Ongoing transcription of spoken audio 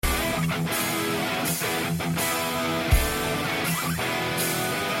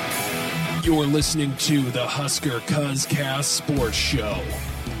You're listening to the Husker Cuzcast Sports Show.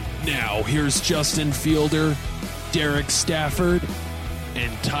 Now, here's Justin Fielder, Derek Stafford,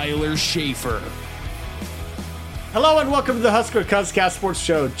 and Tyler Schaefer. Hello and welcome to the Husker Cuzcast Sports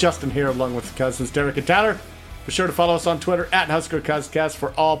Show. Justin here along with the cousins Derek and Tyler. Be sure to follow us on Twitter at Husker Cuzcast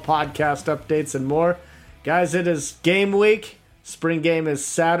for all podcast updates and more. Guys, it is game week. Spring game is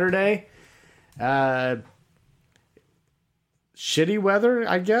Saturday. Shitty weather,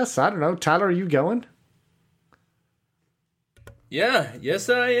 I guess. I don't know. Tyler, are you going? Yeah, yes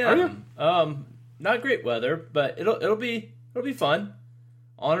I am. Are you? Not great weather, but it'll be fun.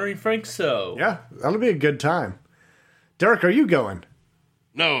 Honoring Frank So. Yeah, that'll be a good time. Derek, are you going?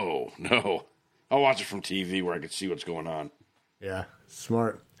 No. I'll watch it from TV where I can see what's going on. Yeah,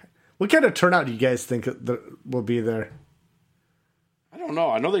 smart. What kind of turnout do you guys think will be there? I don't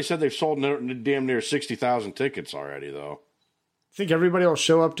know. I know they said they've sold damn near 60,000 tickets already, though. Think everybody will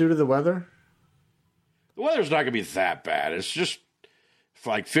show up due to the weather? The weather's not going to be that bad. It's just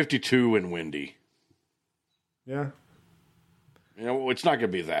like 52 and windy. Yeah. You know, it's not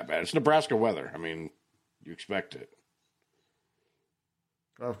going to be that bad. It's Nebraska weather. I mean, you expect it.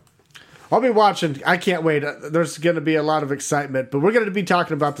 Oh. I'll be watching. I can't wait. There's going to be a lot of excitement, but we're going to be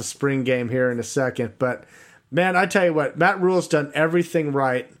talking about the spring game here in a second. But, man, I tell you what, Matt Rule's done everything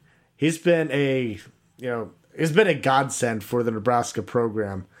right. He's been a godsend for the Nebraska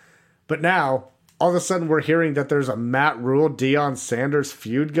program. But now, all of a sudden, we're hearing that there's a Matt Rule, Deion Sanders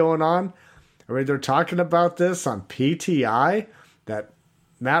feud going on. I mean, they're talking about this on PTI, that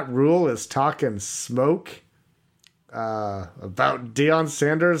Matt Rule is talking smoke about Deion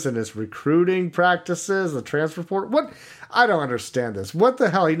Sanders and his recruiting practices, the transfer portal. What? I don't understand this. What the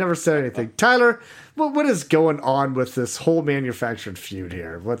hell? He never said anything. Tyler, what is going on with this whole manufactured feud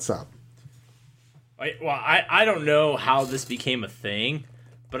here? What's up? Well, I don't know how this became a thing,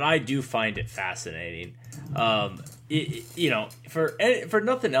 but I do find it fascinating. For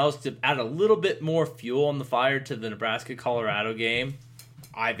nothing else, to add a little bit more fuel on the fire to the Nebraska-Colorado game,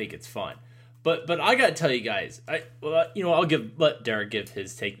 I think it's fun. But I gotta tell you guys, I'll let Derek give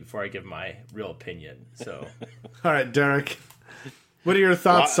his take before I give my real opinion. So, all right, Derek, what are your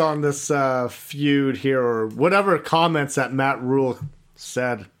thoughts on this feud here, or whatever comments that Matt Rule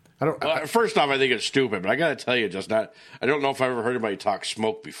said? First off, I think it's stupid, but I got to tell you, I don't know if I've ever heard anybody talk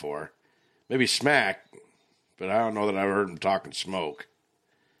smoke before. Maybe smack, but I don't know that I've heard him talking smoke.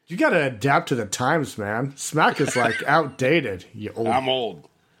 You got to adapt to the times, man. Smack is like outdated. You old. I'm old.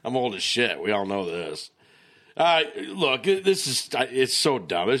 I'm old as shit. We all know this. Look, it's so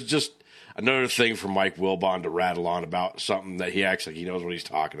dumb. It's just another thing for Mike Wilbon to rattle on about something that he acts like he knows what he's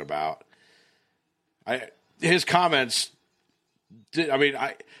talking about. His comments.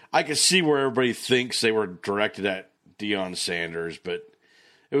 I can see where everybody thinks they were directed at Deion Sanders, but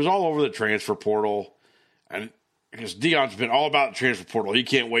it was all over the transfer portal, and because Deion's been all about the transfer portal, he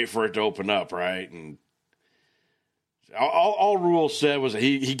can't wait for it to open up, right? And all Rule said was that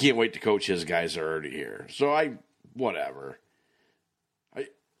he can't wait to coach his guys that are already here. So whatever.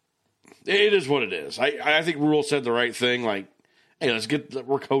 It is what it is. I think Rule said the right thing. Like, hey,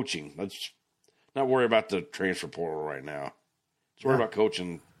 we're coaching. Let's not worry about the transfer portal right now. Let's worry about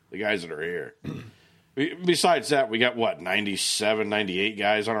coaching the guys that are here. Besides that, we got, 97, 98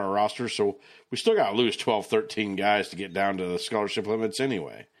 guys on our roster, so we still got to lose 12, 13 guys to get down to the scholarship limits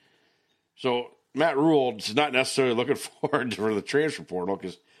anyway. So Matt Rule is not necessarily looking forward for the transfer portal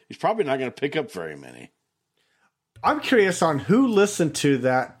because he's probably not going to pick up very many. I'm curious on who listened to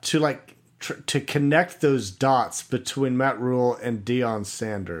that to connect those dots between Matt Rule and Deion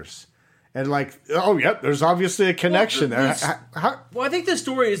Sanders. And there's obviously a connection there. Well, I think the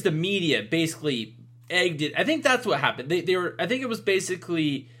story is the media basically egged it. I think that's what happened. I think it was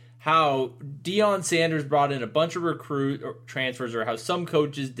basically how Deion Sanders brought in a bunch of transfers, or how some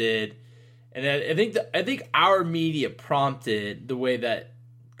coaches did, and I think our media prompted the way that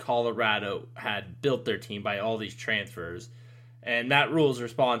Colorado had built their team by all these transfers. And Matt Rule's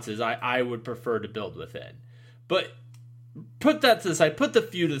response is, I would prefer to build within. But put that to the side. Put the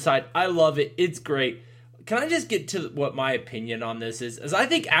feud to the side. I love it. It's great. Can I just get to what my opinion on this is? As I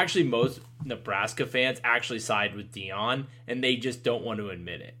think actually most Nebraska fans actually side with Deion, and they just don't want to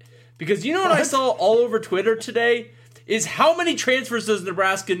admit it. Because you know what I saw all over Twitter today? Is how many transfers does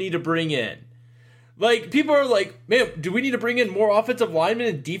Nebraska need to bring in? Like, people are like, man, do we need to bring in more offensive linemen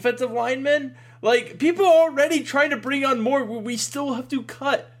and defensive linemen? Like, people are already trying to bring on more. We still have to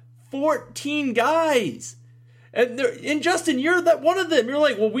cut 14 guys. And Justin, you're that one of them. You're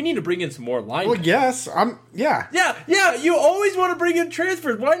like, well, we need to bring in some more linemen. Well, yes, yeah. Yeah. You always want to bring in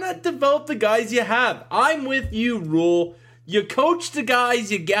transfers. Why not develop the guys you have? I'm with you, Rule. You coach the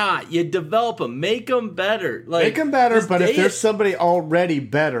guys you got. You develop them. Make them better. Make them better, but if there's somebody already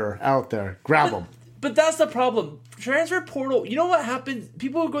better out there, grab them. But that's the problem. Transfer portal, you know what happens?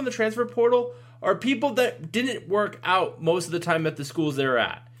 People who go in the transfer portal are people that didn't work out most of the time at the schools they're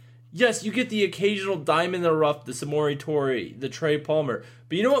at. Yes, you get the occasional diamond in the rough, the Samori Torrey, the Trey Palmer.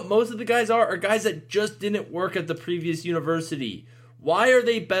 But you know what most of the guys are guys that just didn't work at the previous university. Why are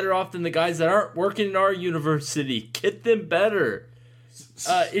they better off than the guys that aren't working in our university? Get them better.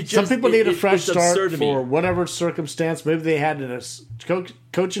 Some people need a fresh start for whatever circumstance. Maybe they had a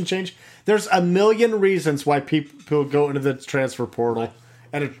coaching change. There's a million reasons why people go into the transfer portal,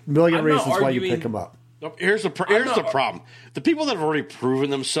 and a million reasons why you pick them up. Here's the problem. The people that have already proven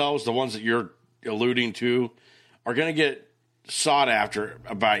themselves, the ones that you're alluding to, are going to get sought after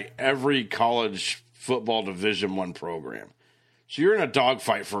by every college football Division I program. So you're in a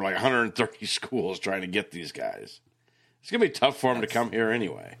dogfight for like 130 schools trying to get these guys. It's going to be tough for them to come here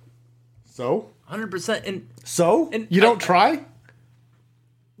anyway. So? 100%. And you don't try?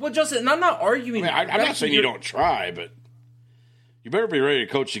 Well, Justin, and I'm not arguing. I'm not saying you don't try, but you better be ready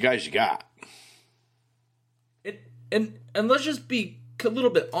to coach the guys you got. And let's just be a little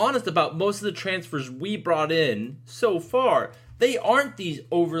bit honest about most of the transfers we brought in so far. They aren't these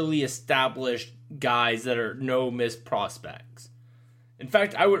overly established guys that are no-miss prospects. In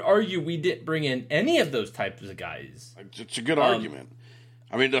fact, I would argue we didn't bring in any of those types of guys. It's a good argument.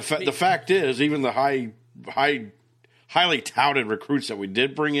 I mean, the fact is, even the highly touted recruits that we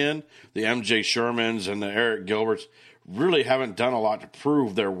did bring in, the MJ Shermans and the Eric Gilberts, really haven't done a lot to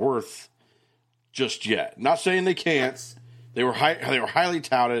prove their worth just yet. Not saying they can't. They were highly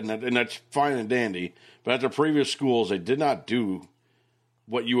touted, and that's fine and dandy. But at their previous schools, they did not do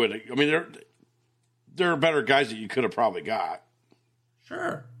what you would. I mean, there are better guys that you could have probably got.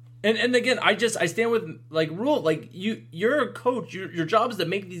 Sure. And again, I stand with Rule. Like you're a coach. Your job is to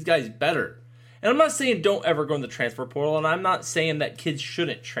make these guys better. And I'm not saying don't ever go in the transfer portal, and I'm not saying that kids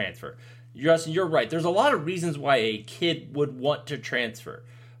shouldn't transfer. Justin, you're right. There's a lot of reasons why a kid would want to transfer.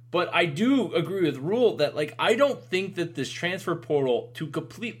 But I do agree with Rule that I don't think that this transfer portal to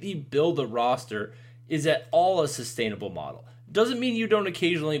completely build a roster is at all a sustainable model. Doesn't mean you don't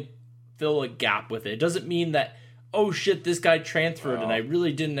occasionally fill a gap with it. It doesn't mean that, oh shit, this guy transferred and I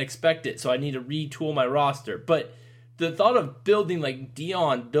really didn't expect it, so I need to retool my roster. But the thought of building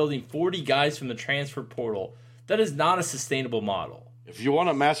Dion, building 40 guys from the transfer portal, that is not a sustainable model. If you want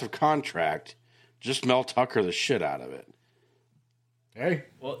a massive contract, just Mel Tucker the shit out of it. Hey,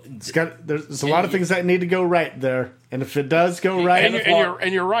 well, there's a lot of things that need to go right there, and if it does go right,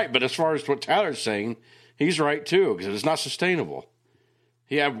 and you're right. But as far as what Tyler's saying, he's right too, because it's not sustainable.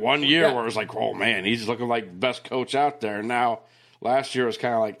 He had 1 year where it was like, oh man, he's looking like the best coach out there. And now last year was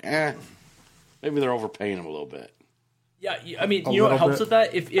kind of like, maybe they're overpaying him a little bit. Yeah, I mean, you know what helps with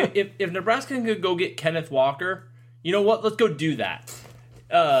that? If Nebraska can go get Kenneth Walker, you know what? Let's go do that.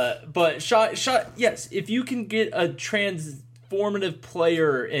 But yes, if you can get a transformative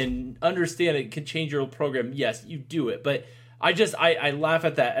player and understand it can change your program, yes, you do it. But I laugh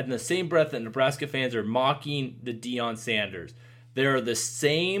at that. In the same breath that Nebraska fans are mocking the Deion Sanders, there are the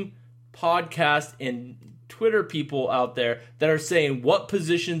same podcast and Twitter people out there that are saying, what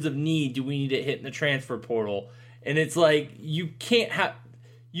positions of need do we need to hit in the transfer portal? And it's like, you can't have...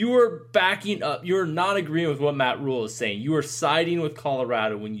 You are backing up. You are not agreeing with what Matt Rule is saying. You are siding with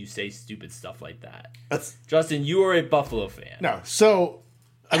Colorado when you say stupid stuff like that. Justin, you are a Buffalo fan. No. So,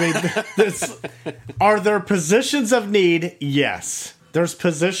 I mean, are there positions of need? Yes. There's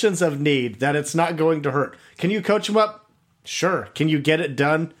positions of need that it's not going to hurt. Can you coach them up? Sure. Can you get it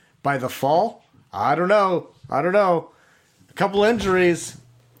done by the fall? I don't know. A couple injuries.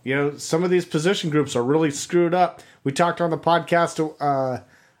 You know, some of these position groups are really screwed up. We talked on the podcast a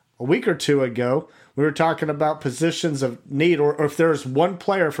week or two ago. We were talking about positions of need, or if there's one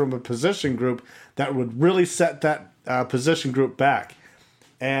player from a position group that would really set that position group back.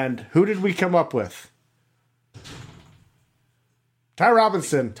 And who did we come up with? Ty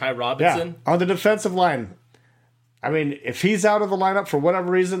Robinson. Yeah, on the defensive line. I mean, if he's out of the lineup for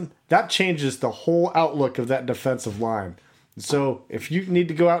whatever reason, that changes the whole outlook of that defensive line. So if you need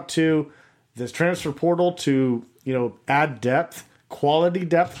to go out to this transfer portal to, add depth, quality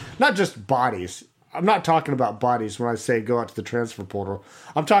depth, not just bodies. I'm not talking about bodies when I say go out to the transfer portal.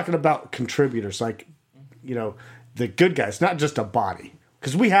 I'm talking about contributors, the good guys, not just a body.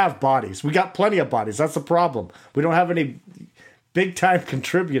 Because we have bodies. We got plenty of bodies. That's the problem. We don't have any big-time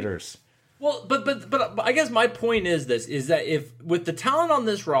contributors. Well, but I guess my point is that if with the talent on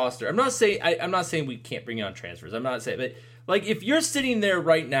this roster, I'm not saying we can't bring on transfers. I'm not saying, but like if you're sitting there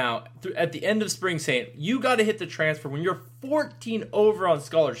right now at the end of spring saying you got to hit the transfer when you're 14 over on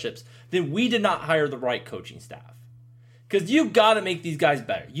scholarships, then we did not hire the right coaching staff. Because you got to make these guys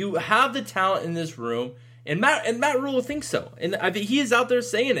better. You have the talent in this room, and Matt Rule thinks so, and I think he is out there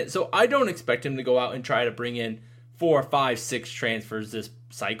saying it. So I don't expect him to go out and try to bring in 4, 5, 6 transfers this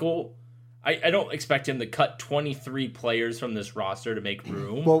cycle. I don't expect him to cut 23 players from this roster to make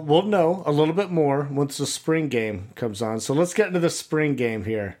room. Well, we'll know a little bit more once the spring game comes on. So let's get into the spring game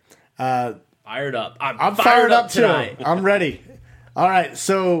here. Fired up. I'm fired up tonight. too. I'm ready. All right,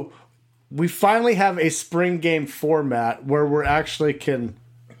 so we finally have a spring game format where we're actually can,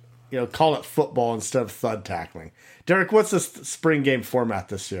 call it football instead of thud tackling. Derek, what's the spring game format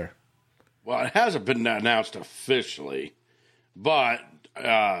this year? Well, it hasn't been announced officially, but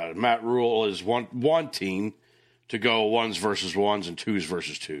Matt Rule is wanting to go 1s versus 1s and 2s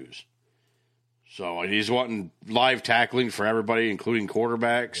versus 2s. So he's wanting live tackling for everybody, including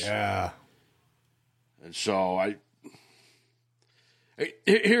quarterbacks. Yeah. And so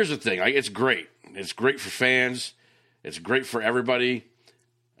here's the thing. It's great. It's great for fans. It's great for everybody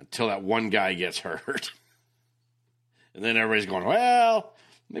until that one guy gets hurt. And then everybody's going, well,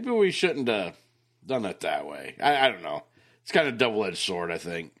 maybe we shouldn't have done it that way. I don't know. It's kind of a double-edged sword, I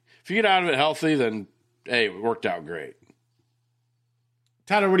think. If you get out of it healthy, then, hey, it worked out great.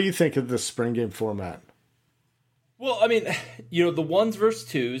 Tyler, what do you think of the spring game format? Well, I mean, the 1s versus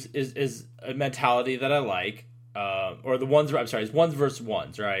 2s is a mentality that I like. Or the 1s, I'm sorry, it's 1s versus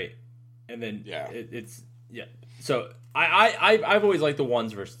 1s, right? And then it's. So I've always liked the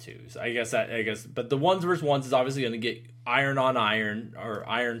 1s versus 2s. I guess, but the 1s versus 1s is obviously going to get iron on iron or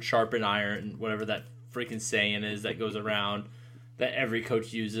iron sharpen iron, whatever that freaking saying is that goes around that every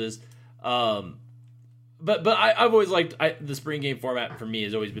coach uses. But I've always liked the spring game format. For me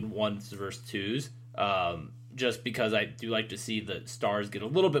has always been 1s versus 2s. Just because I do like to see the stars get a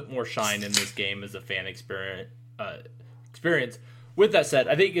little bit more shine in this game as a fan experience. With that said,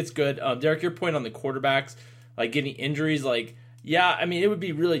 I think it's good. Derek, your point on the quarterbacks, like getting injuries, it would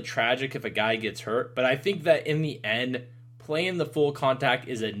be really tragic if a guy gets hurt. But I think that in the end, playing the full contact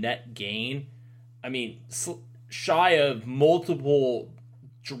is a net gain. I mean, shy of multiple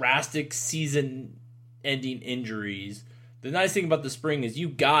drastic season-ending injuries, the nice thing about the spring is you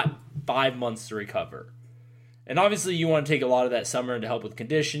got 5 months to recover. And obviously you want to take a lot of that summer to help with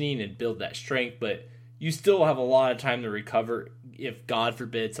conditioning and build that strength, but you still have a lot of time to recover if, God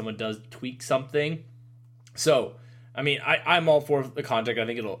forbid, someone does tweak something. So, I mean, I'm all for the contact. I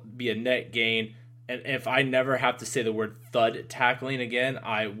think it'll be a net gain. And if I never have to say the word thud tackling again,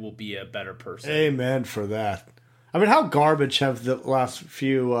 I will be a better person. Amen for that. I mean, how garbage have the last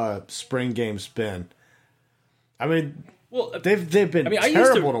few spring games been? I mean, well, they've been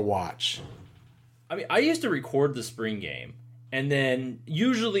terrible to watch. I mean, I used to record the spring game, and then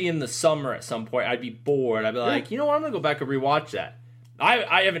usually in the summer at some point, I'd be bored. I'd be like, you know what, I'm going to go back and rewatch that.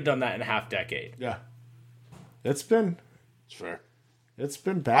 I haven't done that in a half decade. Yeah. It's fair. It's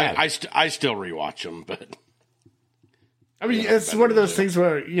been bad. I still rewatch them, but I mean, it's one of those things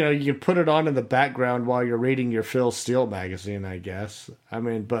where you can put it on in the background while you're reading your Phil Steele magazine, I guess. I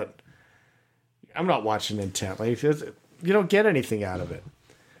mean, but I'm not watching intently. You don't get anything out of it.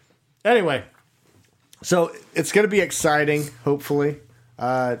 Anyway, so it's going to be exciting. Hopefully,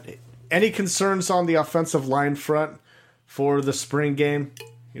 any concerns on the offensive line front for the spring game?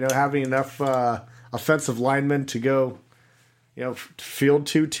 Having enough offensive linemen to go. Field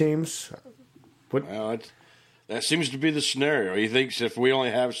 2 teams. Well, that seems to be the scenario. He thinks if we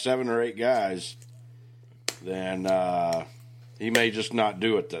only have 7 or 8 guys, then he may just not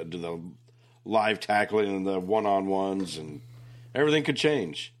do it. The live tackling and the one-on-ones and everything could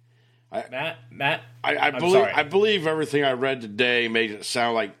change. Matt, I believe everything I read today made it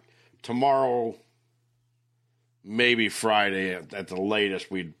sound like tomorrow, maybe Friday at the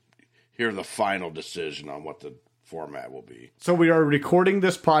latest, we'd hear the final decision on what the format will be. So we are recording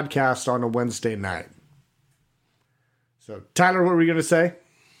this podcast on a Wednesday night. So Tyler, what were you going to say?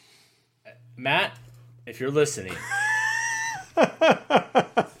 Matt, if you're listening,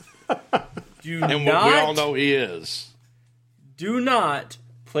 we all know he is. Do not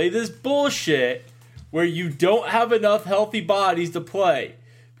play this bullshit where you don't have enough healthy bodies to play.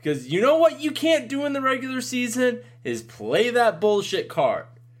 Because you know what you can't do in the regular season is play that bullshit card.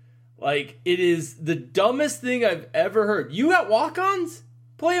 Like, it is the dumbest thing I've ever heard. You got walk-ons?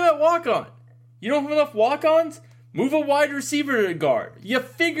 Play them at walk-on. You don't have enough walk-ons? Move a wide receiver to guard. You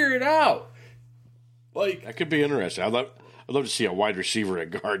figure it out. Like, that could be interesting. I'd I'd love to see a wide receiver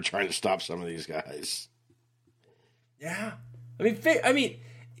at guard trying to stop some of these guys. Yeah. I mean,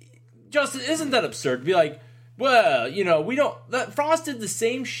 Justin, isn't that absurd to be like, well, we don't. Frost did the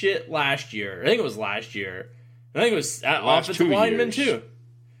same shit last year. I think it was last year. I think it was offensive linemen too.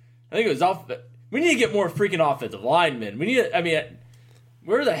 I think it was off. We need to get more freaking offensive linemen.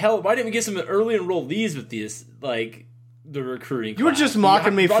 Where the hell? Why didn't we get some early enrollees with these, like, the recruiting? You were just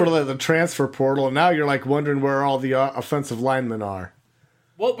mocking me for the transfer portal, and now you're like wondering where all the offensive linemen are.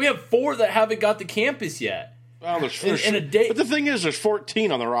 Well, we have 4 that haven't got to campus yet. Well, in a day. But the thing is, there's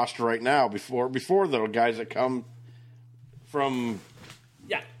 14 on the roster right now before the guys that come from.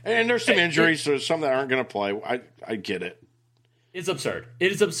 Yeah, and there's some injuries, so some that aren't going to play. I get it. It's absurd.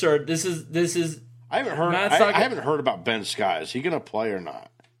 It is absurd. This is. I haven't heard. I haven't heard about Ben Skye. Is he going to play or not?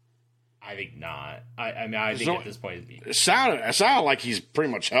 I think not. I think at this point it sounded like he's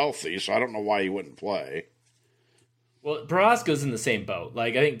pretty much healthy, so I don't know why he wouldn't play. Well, Prohaska's in the same boat.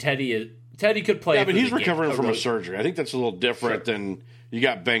 Like, I think Teddy could play. Yeah, but he's recovering from a surgery. I think that's a little different than you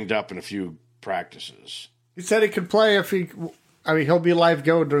got banged up in a few practices. He said he could play if he. He'll be live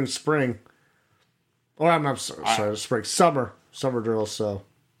go during spring. Or I'm not sorry, spring, summer drill. So,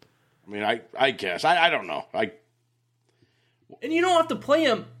 I guess I don't know. And you don't have to play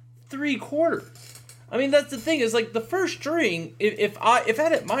him 3 quarters. That's the thing is, like, the first string. If I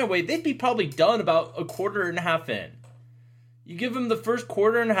had it my way, they'd be probably done about a quarter and a half in. You give them the first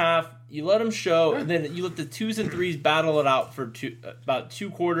quarter and a half, you let them show, and then you let the 2s and 3s battle it out for about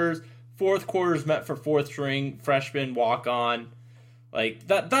 2 quarters. 4th quarter is meant for 4th string, freshman, walk on. Like,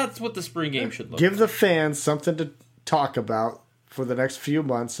 that's what the spring game should look like. Give like. the fans something to talk about for the next few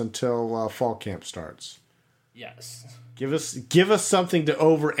months until fall camp starts. Yes. Give us something to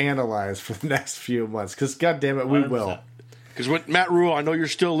overanalyze for the next few months, because goddamn it, we 100%. Will. Because with Matt Rule, I know you're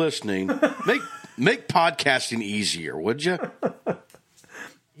still listening. Make podcasting easier, would you?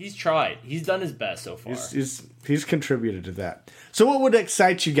 He's tried. He's done his best so far. He's contributed to that. So what would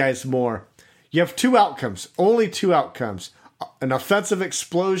excite you guys more? You have 2 outcomes. Only 2 outcomes. An offensive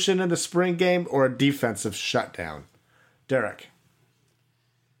explosion in the spring game or a defensive shutdown. Derek.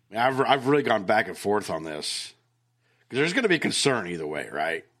 I've really gone back and forth on this. Because there's going to be concern either way,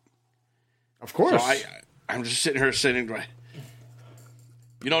 right? Of course. So I'm just sitting here saying,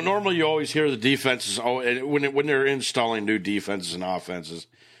 normally you always hear the defenses, when they're installing new defenses and offenses,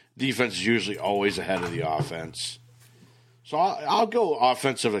 defense is usually always ahead of the offense. So I'll go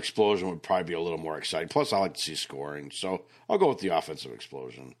offensive explosion would probably be a little more exciting. Plus, I like to see scoring. So I'll go with the offensive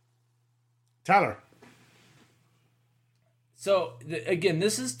explosion. Tyler. So, again,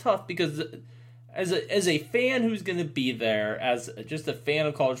 this is tough because as a fan who's going to be there, as just a fan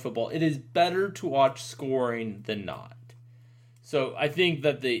of college football, it is better to watch scoring than not. So I think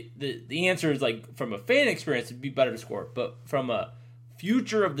that the answer is, like, from a fan experience, it'd be better to score. But from a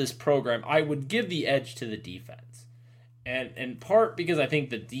future of this program, I would give the edge to the defense. And in part because I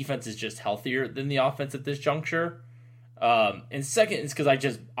think the defense is just healthier than the offense at this juncture. And second is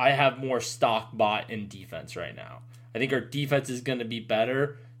because I have more stock bought in defense right now. I think our defense is going to be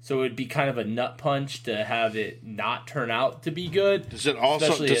better. So it would be kind of a nut punch to have it not turn out to be good. Does it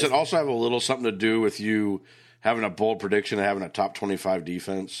also have a little something to do with you having a bold prediction of having a top 25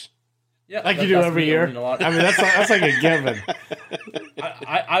 defense? Yeah, like you do every year. That's like a given.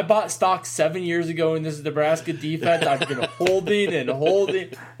 I bought stock 7 years ago in this Nebraska defense. I've been holding,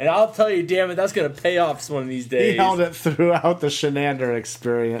 and I'll tell you, damn it, that's going to pay off one of these days. He held it throughout the Shenander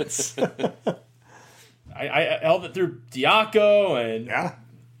experience. I held it through Diaco and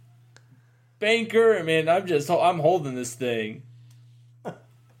Banker. I'm holding this thing.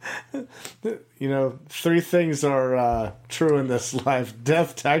 3 things are true in this life: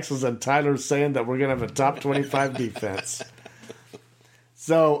 death, taxes, and Tyler saying that we're gonna have a top 25 defense.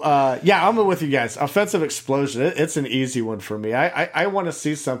 So I'm with you guys. Offensive explosion. It's an easy one for me. I want to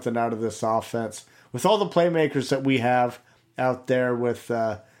see something out of this offense with all the playmakers that we have out there with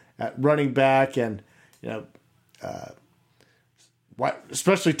at running back and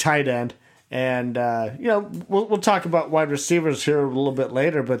especially tight end. And, we'll talk about wide receivers here a little bit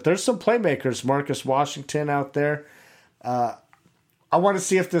later, but there's some playmakers, Marcus Washington out there. I want to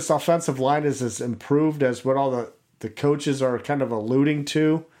see if this offensive line is as improved as what all the coaches are kind of alluding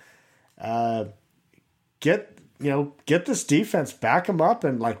to. Get this defense, back them up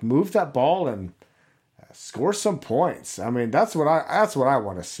and move that ball and score some points. That's what I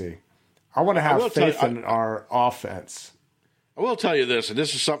want to see. I want to have faith in our offense. I will tell you this, and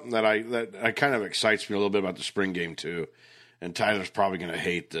this is something that kind of excites me a little bit about the spring game too. And Tyler's probably going to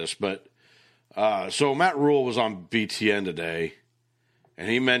hate this, but so Matt Rule was on BTN today, and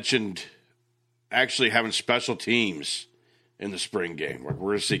he mentioned actually having special teams in the spring game. We're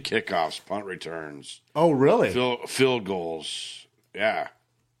going to see kickoffs, punt returns. Oh, really? Field goals. Yeah.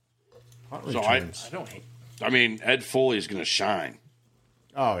 Punt So returns. I don't hate. I mean, Ed Foley is going to shine.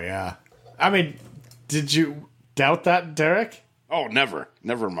 Oh, yeah. I mean, did you doubt that, Derek? Oh, never.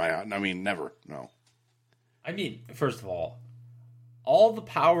 Never in my... I mean, never. No. I mean, first of all the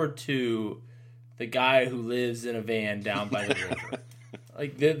power to the guy who lives in a van down by the river.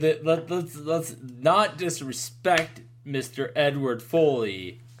 Like, let's not disrespect Mr. Edward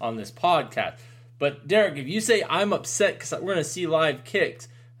Foley on this podcast. But, Derek, if you say I'm upset because we're going to see live kicks,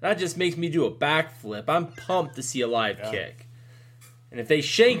 that just makes me do a backflip. I'm pumped to see a live kick. And if they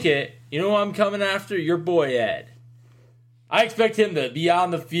shank it, you know who I'm coming after? Your boy Ed. I expect him to be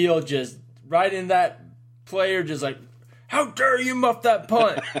on the field just right in that player, just like, how dare you muff that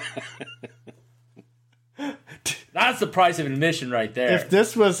punt? That's the price of admission right there. If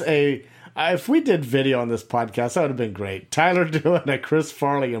this was if we did video on this podcast, that would have been great. Tyler doing a Chris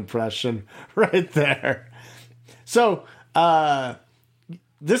Farley impression right there. So,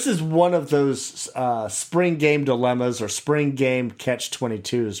 this is one of those spring game dilemmas or spring game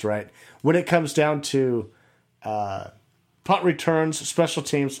catch-22s, right? When it comes down to punt returns, special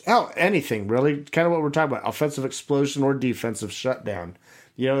teams, anything really, kind of what we're talking about, offensive explosion or defensive shutdown.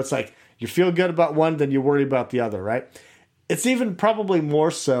 You know, it's like you feel good about one, then you worry about the other, right? It's even probably more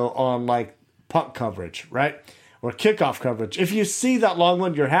so on like punt coverage, right? Or kickoff coverage. If you see that long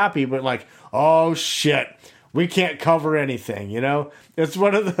one, you're happy, but like, oh shit, we can't cover anything, you know? It's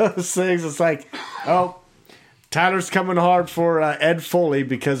one of those things. It's like, oh, Tyler's coming hard for Ed Foley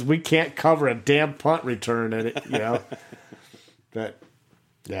because we can't cover a damn punt return in it, you know? But,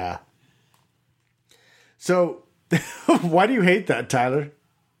 yeah. So, why do you hate that, Tyler?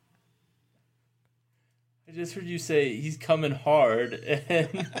 I just heard you say he's coming hard,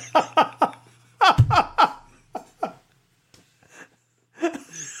 and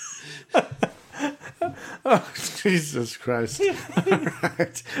Oh, Jesus Christ. All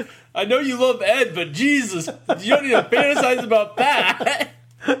right. I know you love Ed, but Jesus, you don't need to fantasize about that.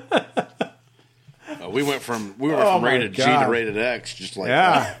 We were from my rated G God. to rated X, just like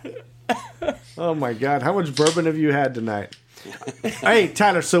that. Yeah. Oh, my God. How much bourbon have you had tonight? Hey,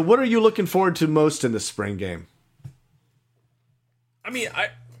 Tyler, so what are you looking forward to most in the spring game? I mean,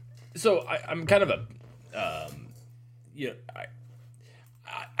 I'm kind of a,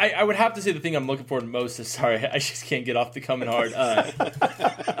 I would have to say the thing I'm looking forward to most is, sorry, I just can't get off the coming hard.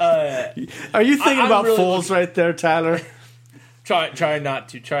 Are you thinking about really Foles right there, Tyler? Try not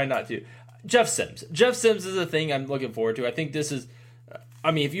to. Jeff Sims is a thing I'm looking forward to. I think this is,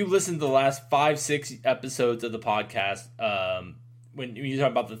 I mean, if you listen to the last 5-6 episodes of the podcast, when you talk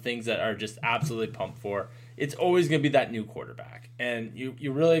about the things that are just absolutely pumped for, it's always going to be that new quarterback. And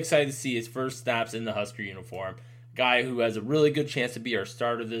you're really excited to see his first snaps in the Husker uniform. Guy who has a really good chance to be our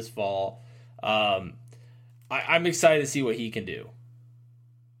starter this fall. I'm excited to see what he can do.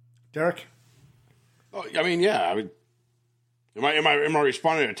 Derek? Oh, I mean, yeah. I mean, am I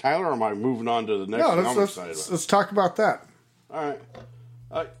responding to Tyler, or am I moving on to the next? No, thing I'm excited about? let's talk about that. All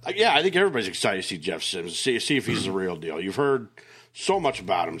right. Yeah, I think everybody's excited to see Jeff Sims, see if he's the real deal. You've heard so much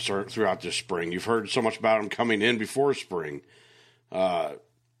about him throughout this spring. You've heard so much about him coming in before spring.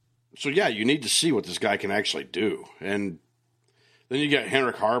 So, yeah, you need to see what this guy can actually do. And then you get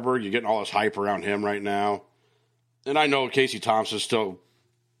Henrik Harburg. You're getting all this hype around him right now. And I know Casey Thompson's still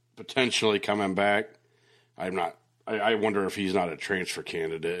potentially coming back. I wonder if he's not a transfer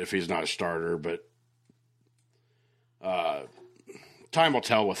candidate, if he's not a starter. But time will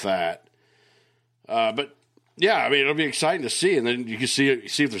tell with that. But, yeah, I mean, it'll be exciting to see. And then you can see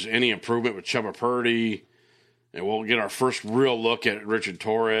if there's any improvement with Chubba Purdy. And we'll get our first real look at Richard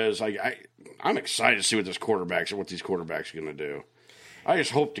Torres. I'm excited to see what these quarterbacks are going to do. I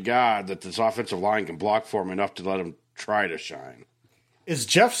just hope to God that this offensive line can block for him enough to let him try to shine. Is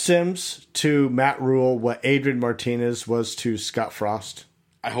Jeff Sims to Matt Rule what Adrian Martinez was to Scott Frost?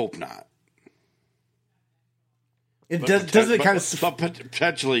 I hope not. Doesn't it kind of... But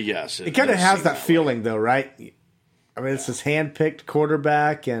potentially, yes. It kind of has that feeling, though, right? I mean, it's this hand-picked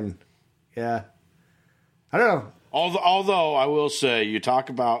quarterback, and, yeah. I don't know. Although I will say, you talk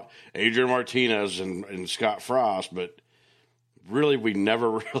about Adrian Martinez and Scott Frost, but really we never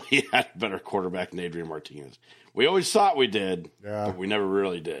really had a better quarterback than Adrian Martinez. We always thought we did, but we never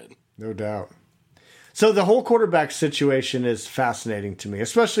really did. No doubt. So the whole quarterback situation is fascinating to me,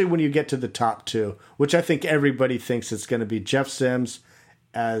 especially when you get to the top two, which I think everybody thinks it's going to be Jeff Sims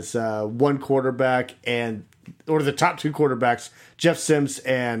as one quarterback, or the top two quarterbacks, Jeff Sims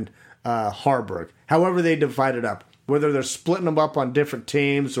and Harburg. However they divide it up, whether they're splitting them up on different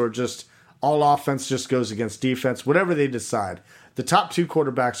teams or just all offense just goes against defense, whatever they decide. The top 2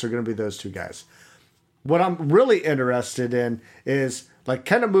 quarterbacks are going to be those 2 guys. What I'm really interested in is like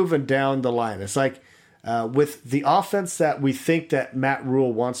kind of moving down the line. It's like with the offense that we think that Matt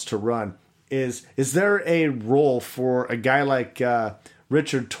Rule wants to run, is there a role for a guy like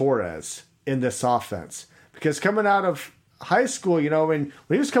Richard Torres in this offense? Because coming out of high school, when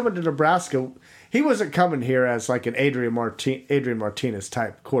he was coming to Nebraska, he wasn't coming here as like an Adrian Martinez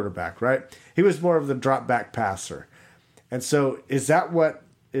type quarterback, right? He was more of the drop back passer. And so is that what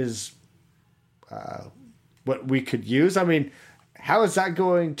we could use? I mean, how is that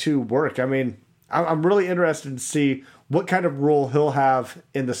going to work? I mean, I'm really interested to see what kind of role he'll have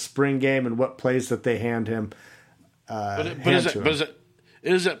in the spring game and what plays that they hand him.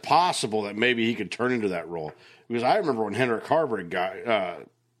 Is it possible that maybe he could turn into that role? Because I remember when Henrik Harburg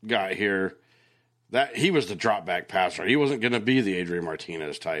got here, that he was the drop back passer. He wasn't going to be the Adrian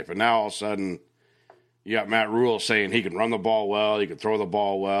Martinez type. And now all of a sudden, you got Matt Rule saying he can run the ball well, he can throw the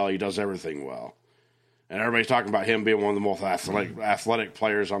ball well, he does everything well. And everybody's talking about him being one of the most athletic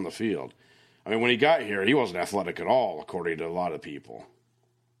players on the field. I mean, when he got here, he wasn't athletic at all, according to a lot of people.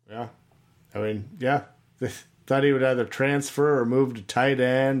 Yeah. I mean, yeah. Thought he would either transfer or move to tight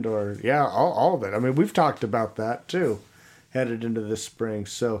end or, all of it. I mean, we've talked about that, too, headed into this spring.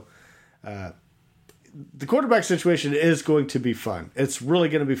 So, the quarterback situation is going to be fun. It's really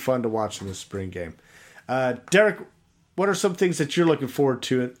going to be fun to watch in the spring game. Derek, what are some things that you're looking forward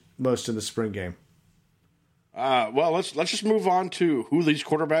to most in the spring game? Well, let's just move on to who these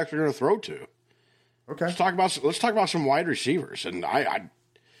quarterbacks are going to throw to. Okay. Let's talk about some wide receivers. And I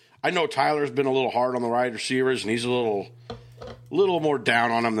know Tyler's been a little hard on the wide receivers, and he's a little more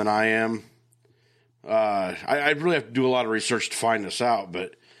down on them than I am. I really have to do a lot of research to find this out,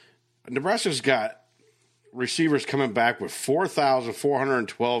 but Nebraska's got receivers coming back with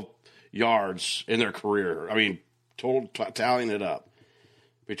 4,412 yards in their career. I mean, total tallying it up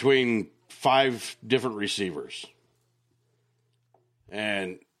between 5 different receivers.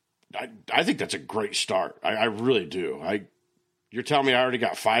 And I think that's a great start. I really do. You're telling me I already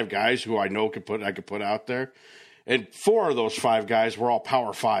got 5 guys who I know I could put out there, and 4 of those 5 guys were all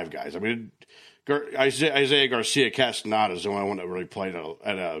Power 5 guys. I mean, Isaiah Garcia Castaneda is the only one that really played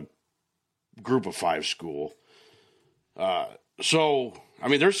at a Group of 5 school. So I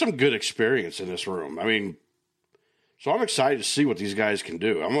mean, there's some good experience in this room. I mean, so I'm excited to see what these guys can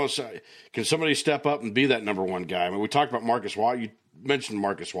do. I'm gonna say, can somebody step up and be that number 1 guy? I mean, we talked about Marcus Washington. You mentioned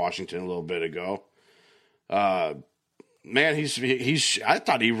Marcus Washington a little bit ago. Man, he's. I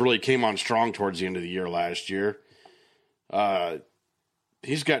thought he really came on strong towards the end of the year last year.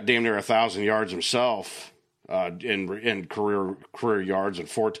 He's got damn near 1,000 yards himself in career yards and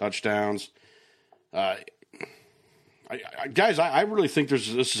 4 touchdowns. Guys, I really think this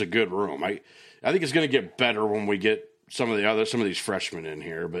is a good room. I think it's going to get better when we get some of these freshmen in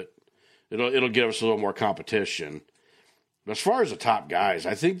here, but it'll give us a little more competition. But as far as the top guys,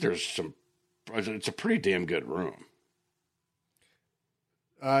 I think it's a pretty damn good room.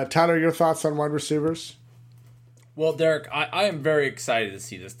 Tyler, your thoughts on wide receivers? Well, Derek, I am very excited to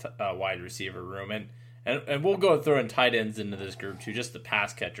see this wide receiver room, and we'll go throwing tight ends into this group too, just the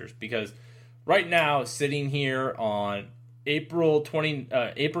pass catchers, because right now, sitting here on April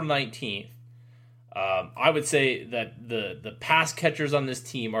 19th, I would say that the pass catchers on this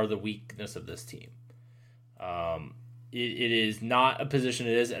team are the weakness of this team. It is not a position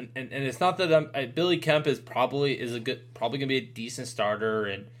it is, and it's not that Billy Kemp is probably going to be a decent starter,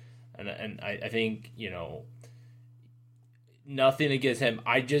 and I think, nothing against him.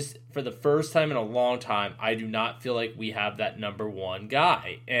 I just, for the first time in a long time, I do not feel like we have that number 1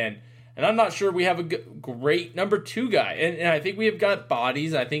 guy, and I'm not sure we have a great number 2 guy, and I think we have got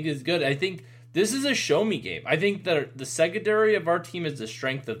bodies. I think is good. I think this is a show me game. I think that the secondary of our team is the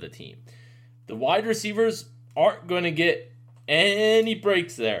strength of the team. The wide receivers aren't going to get any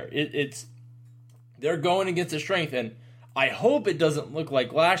breaks there. They're going against the strength, and I hope it doesn't look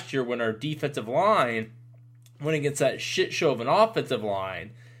like last year when our defensive line went against that shit show of an offensive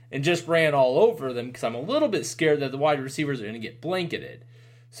line and just ran all over them, because I'm a little bit scared that the wide receivers are going to get blanketed.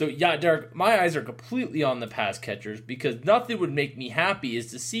 So, yeah, Derek, my eyes are completely on the pass catchers, because nothing would make me happy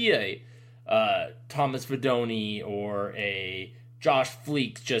is to see a Thomas Fedoni or a Josh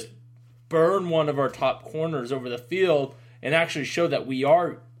Fleeks just burn one of our top corners over the field and actually show that we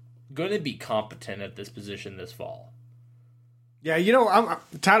are going to be competent at this position this fall. Yeah,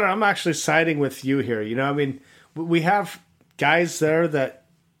 Tyler, I'm actually siding with you here. I mean, we have guys there that,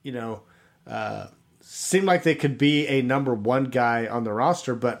 seem like they could be a number 1 guy on the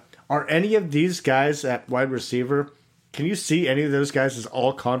roster, but are any of these guys at wide receiver can you see any of those guys as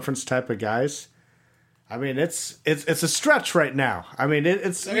all conference type of guys? I mean, it's a stretch right now. I mean,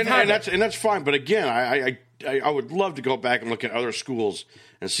 it's and that's fine. But again, I would love to go back and look at other schools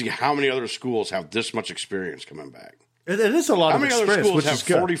and see how many other schools have this much experience coming back. It is a lot of experience. How many other schools have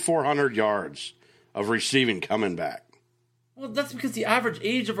 4,400 yards of receiving coming back? Well, that's because the average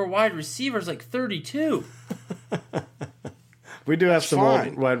age of our wide receiver is like 32. We do have some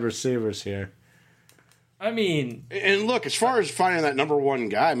old wide receivers here. I mean... And look, as far as finding that number one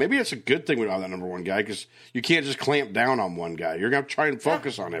guy, maybe it's a good thing we don't have that number one guy because you can't just clamp down on one guy. You're going to try and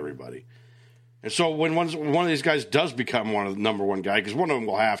focus on everybody. And so when one of these guys does become one of the number one guy, because one of them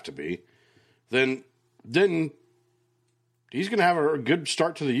will have to be, then he's going to have a good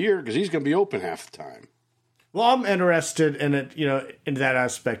start to the year because he's going to be open half the time. Well, I'm interested in it, in that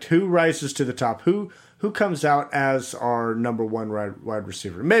aspect. Who rises to the top? Who comes out as our number one wide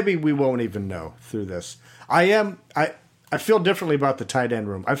receiver? Maybe we won't even know through this. I feel differently about the tight end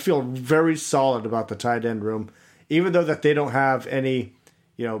room. I feel very solid about the tight end room, even though that they don't have any,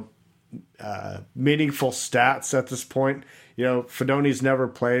 meaningful stats at this point. Fedoni's never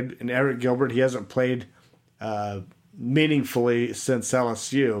played, and Eric Gilbert, he hasn't played meaningfully since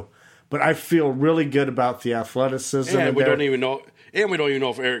LSU. But I feel really good about the athleticism. And we don't even know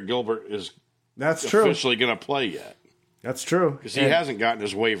if Eric Gilbert is officially going to play yet. That's true. Because he hasn't gotten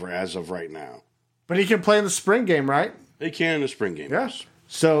his waiver as of right now. But he can play in the spring game, right? He can in the spring game. Yeah. Yes.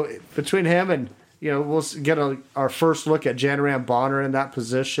 So between him and, we'll get our first look at Janaran Bonner in that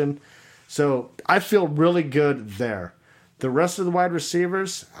position. So I feel really good there. The rest of the wide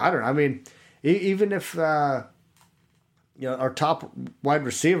receivers, I don't know. I mean, even if... our top wide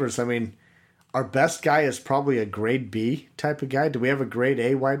receivers, I mean, our best guy is probably a grade B type of guy. Do we have a grade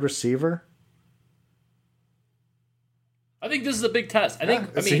A wide receiver? I think this is a big test.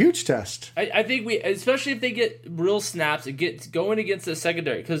 It's a huge test. I think especially if they get real snaps, it gets going against the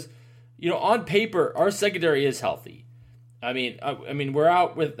secondary because, on paper, our secondary is healthy. I mean, we're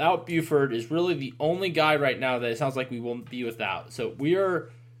out without Buford is really the only guy right now that it sounds like we won't be without. So we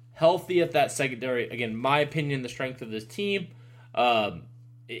are healthy at that secondary. Again, my opinion, the strength of this team, they'll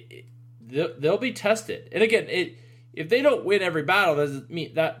be tested. And again, if they don't win every battle, doesn't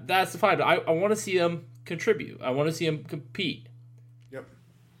mean that's fine. But I want to see them contribute. I want to see them compete. Yep.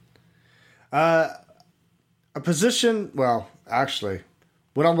 A position. Well, actually,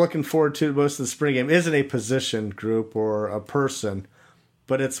 what I'm looking forward to most of the spring game isn't a position group or a person,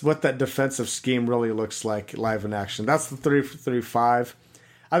 but it's what that defensive scheme really looks like live in action. That's the 3-3-5.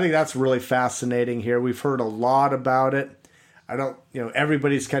 I think that's really fascinating here. We've heard a lot about it.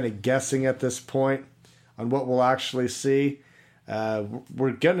 Everybody's kind of guessing at this point on what we'll actually see.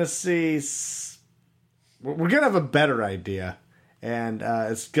 We're going to have a better idea. And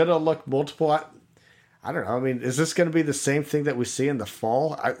it's going to look multiple. I don't know. I mean, is this going to be the same thing that we see in the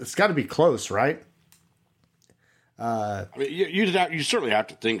fall? It's got to be close, right? I mean, you certainly have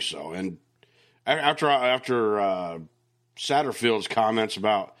to think so. And after Satterfield's comments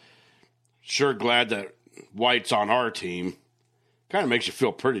about sure glad that White's on our team kind of makes you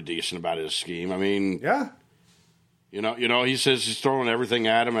feel pretty decent about his scheme. I mean, yeah, he says he's throwing everything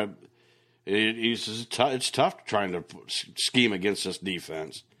at him. He says it's tough trying to scheme against this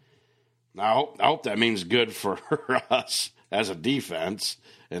defense. Now, I hope that means good for us as a defense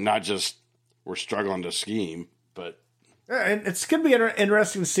and not just we're struggling to scheme, but. And it's going to be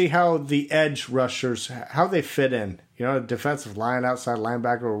interesting to see how the edge rushers, how they fit in. Defensive line, outside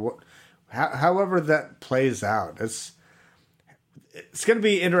linebacker, or however that plays out. It's going to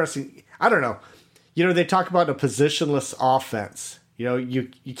be interesting. I don't know. They talk about a positionless offense. You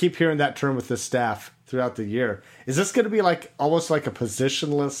keep hearing that term with the staff throughout the year. Is this going to be almost like a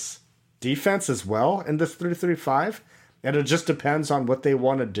positionless defense as well in this 3-3-5? And it just depends on what they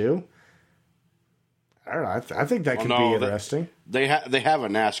want to do. I don't know. I think that could be interesting. They have a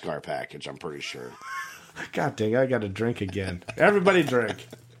NASCAR package, I'm pretty sure. God dang, I got to drink again. Everybody drink.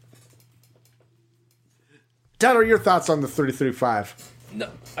 Tyler, your thoughts on the 3-3-5? No,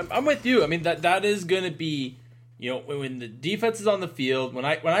 I'm with you. I mean, that is going to be, when the defense is on the field, when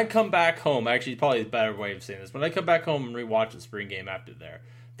I come back home, actually probably a better way of saying this, when I come back home and rewatch the spring game after there,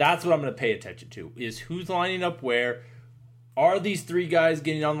 that's what I'm going to pay attention to, is who's lining up where. Are these three guys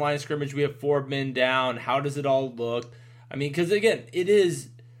getting on the line of scrimmage? We have 4 men down. How does it all look? I mean, because again, it is,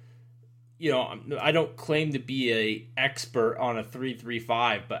 I don't claim to be a expert on a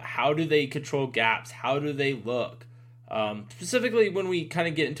 3-3-5, but how do they control gaps? How do they look? Specifically when we kind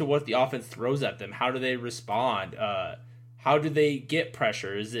of get into what the offense throws at them, how do they respond? How do they get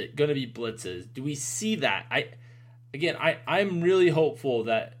pressure? Is it going to be blitzes? Do we see that? I'm really hopeful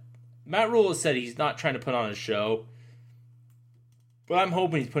that Matt Rule has said he's not trying to put on a show. But I'm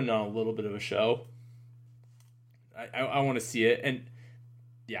hoping he's putting on a little bit of a show. I want to see it. And,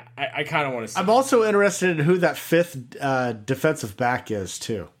 yeah, I kind of want to see I'm it. also interested in who that fifth defensive back is,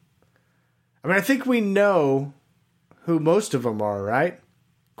 too. I mean, I think we know who most of them are, right?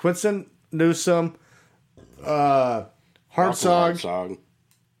 Quincy Newsome, Hartzog,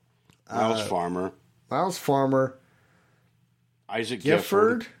 Miles Farmer, Isaac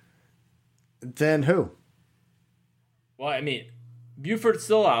Gifford. Then who? Well, I mean, Buford's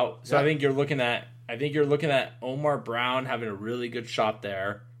still out, so I think you're looking at Omar Brown having a really good shot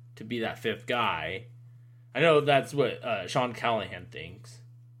there to be that fifth guy. I know that's what Sean Callahan thinks.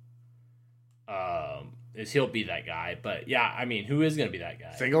 Is he'll be that guy, but yeah, I mean, who is going to be that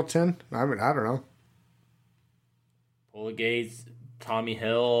guy? Singleton? I mean, I don't know. Pulla Gates, Tommy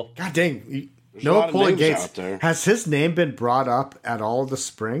Hill. God dang. There's a lot of Pulla names Gates. out there. Has his name been brought up at all this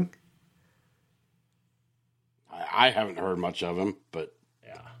spring? I haven't heard much of him, but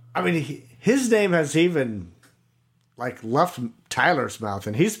Yeah. I mean, his name has even left Tyler's mouth,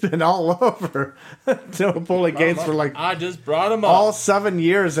 and he's been all over Noah Pulla Gates for I just brought him up. all 7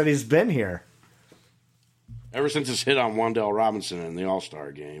 years that he's been here. ever since his hit on Wan'Dale Robinson in the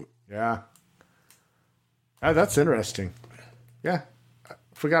All-Star game. Yeah. That's interesting. Yeah. I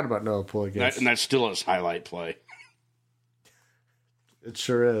forgot about Noah Pulla Gates. And that's still his highlight play. It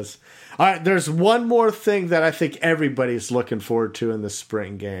sure is. All right, there's one more thing that I think everybody's looking forward to in the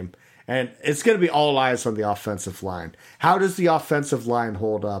spring game, and it's going to be all eyes on the offensive line. How does the offensive line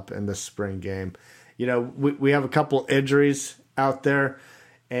hold up in this spring game? You know, we have a couple injuries out there,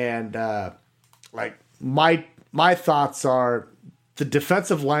 and my thoughts are the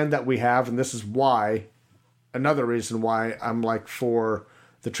defensive line that we have, and this is why, another reason why I'm for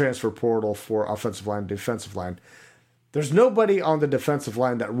the transfer portal for offensive line and defensive line. There's nobody on the defensive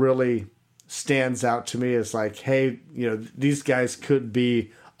line that really stands out to me as hey, these guys could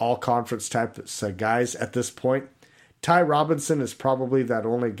be all conference types of guys at this point. Ty Robinson is probably that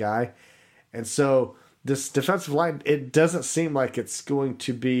only guy. And so this defensive line, it doesn't seem like it's going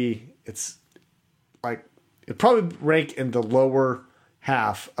to be, it probably rank in the lower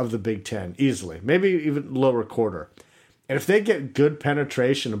half of the Big Ten easily, maybe even lower quarter. And if they get good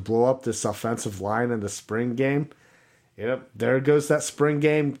penetration and blow up this offensive line in the spring game, there goes that spring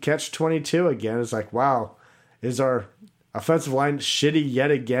game catch-22 again. It's wow, is our offensive line shitty yet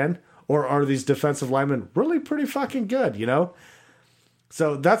again? Or are these defensive linemen really pretty fucking good,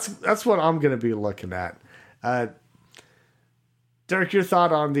 So that's what I'm going to be looking at. Derek, your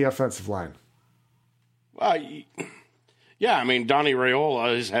thought on the offensive line? Well, yeah, I mean, Donnie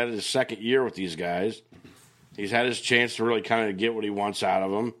Raiola has had his second year with these guys. He's had his chance to really kind of get what he wants out of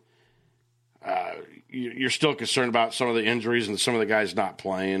them. You're still concerned about some of the injuries and some of the guys not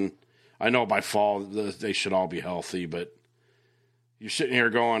playing. I know by fall they should all be healthy, but you're sitting here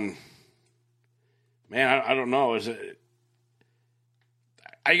going, man, I don't know.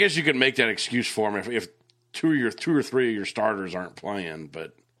 I guess you could make that excuse for him if two or three of your starters aren't playing,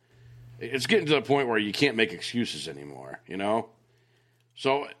 but it's getting to the point where you can't make excuses anymore,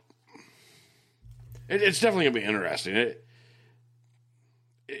 So it's definitely going to be interesting.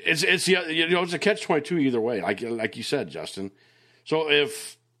 It's a catch-22 either way, like you said, Justin. So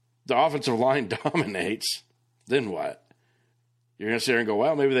if the offensive line dominates, then what? You're going to sit here and go,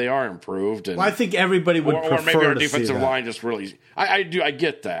 well, maybe they are improved. And, I think everybody would prefer or maybe our to defensive see that. line just really. I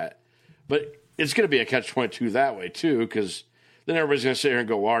get that, but it's going to be a catch-22 that way too, because then everybody's going to sit here and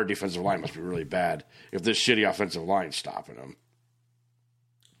go, well, our defensive line must be really bad if this shitty offensive line's stopping them.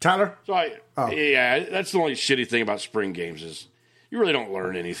 Tyler? So yeah, that's the only shitty thing about spring games is you really don't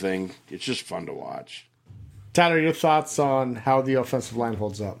learn anything. It's just fun to watch. Tyler, your thoughts on how the offensive line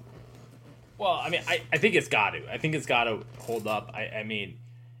holds up? Well, I mean, I think it's got to. I think it's got to hold up. I mean,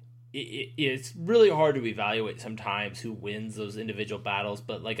 it's really hard to evaluate sometimes who wins those individual battles.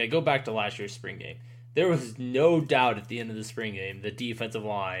 But, I go back to last year's spring game. There was no doubt at the end of the spring game the defensive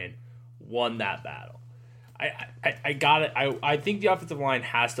line won that battle. I got it. I think the offensive line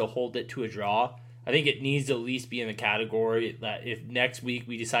has to hold it to a draw. I think it needs to at least be in the category that if next week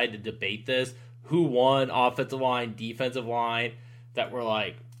we decide to debate this, who won offensive line, defensive line, that we're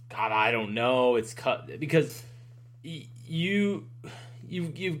God, I don't know. It's cut because you've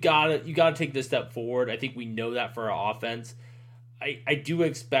got to take this step forward. I think we know that for our offense. I do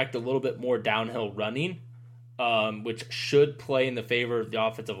expect a little bit more downhill running, which should play in the favor of the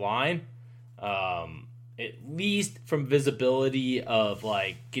offensive line. At least from visibility of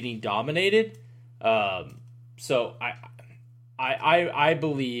getting dominated. So I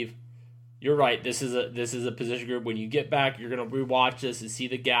believe you're right. This is a position group. When you get back, you're gonna rewatch this and see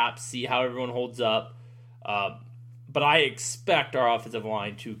the gaps, see how everyone holds up. but I expect our offensive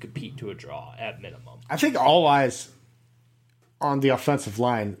line to compete to a draw at minimum. I think all eyes on the offensive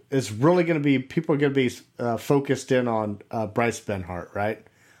line is really going to be, people are going to be focused in on Bryce Benhart, right?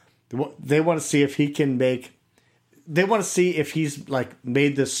 They want to see if he can they want to see if he's like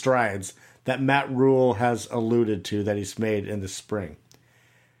made the strides that Matt Rule has alluded to that he's made in the spring.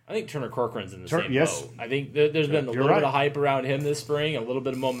 I think Turner Corcoran's in the same yes. boat. I think there's been a little bit of hype around him this spring, a little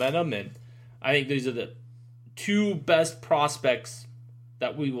bit of momentum, and I think these are the two best prospects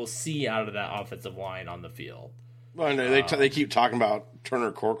that we will see out of that offensive line on the field. Well, they keep talking about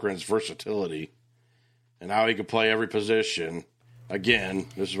Turner Corcoran's versatility and how he can play every position. Again,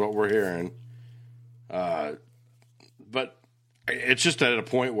 this is what we're hearing. But it's just at a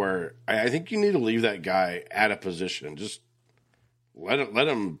point where I think you need to leave that guy at a position. Just let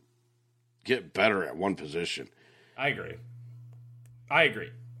him get better at one position. I agree.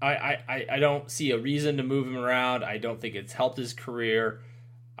 I don't see a reason to move him around. I don't think it's helped his career.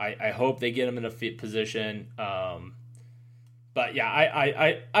 I hope they get him in a fit position. But yeah,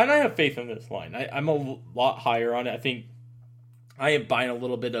 I have faith in this line. I'm a lot higher on it. I think I am buying a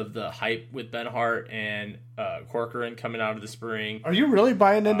little bit of the hype with Benhart and Corcoran coming out of the spring. Are you really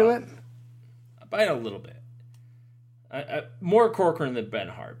buying into it? I'm buying a little bit. More Corcoran than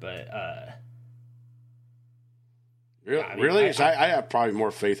Benhart, but really? I have probably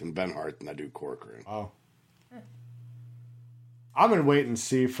more faith in Benhart than I do Corcoran. Oh. I'm going to wait and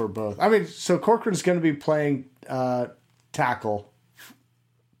see for both. I mean, so Corcoran's going to be playing tackle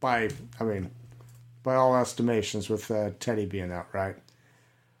by all estimations with Teddy being out, right?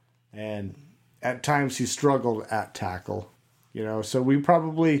 And at times he struggled at tackle, so we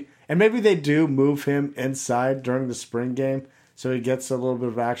probably, and maybe they do move him inside during the spring game so he gets a little bit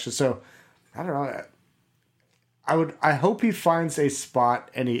of action. So I don't know. I hope he finds a spot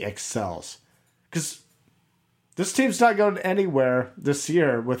and he excels, because this team's not going anywhere this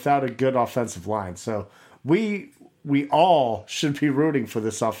year without a good offensive line. So we all should be rooting for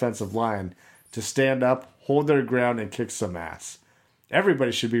this offensive line to stand up, hold their ground, and kick some ass.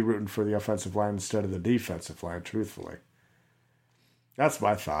 Everybody should be rooting for the offensive line instead of the defensive line, truthfully. That's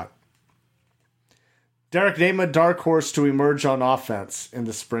my thought. Derek, name a dark horse to emerge on offense in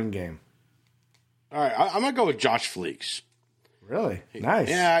the spring game. All right, I'm going to go with Josh Fleeks. Really? Nice.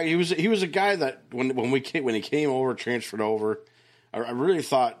 Yeah, he was a guy that when he came over, transferred over, I really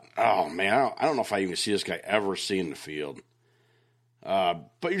thought, oh man, I don't know if I even see this guy ever seeing the field.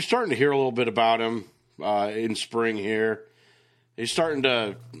 But you're starting to hear a little bit about him in spring here. He's starting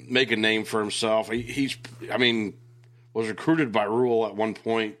to make a name for himself. He was recruited by Rule at one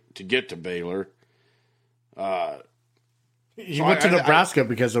point to get to Baylor. He went to Nebraska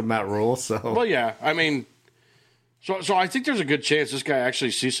because of Matt Rule. So well, yeah, So I think there's a good chance this guy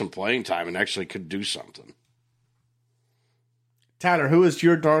actually sees some playing time and actually could do something. Tyler, who is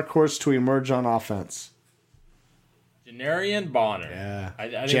your dark horse to emerge on offense? Janarian Bonner. Yeah.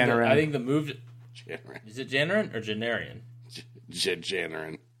 I think the move... Janarin. Is it Janarin or Janarian?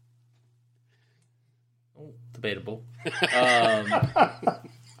 Janarin. Oh, debatable.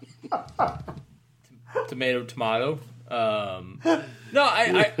 Tomato. No,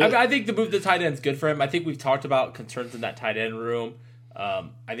 I think the move to tight end is good for him. I think we've talked about concerns in that tight end room.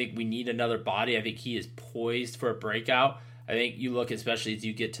 I think we need another body. I think he is poised for a breakout. I think you look, especially as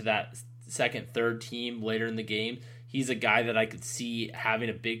you get to that second, third team later in the game, he's a guy that I could see having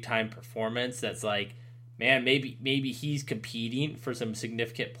a big time performance. That's like, man, maybe he's competing for some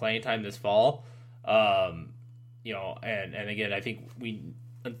significant playing time this fall. And again, I think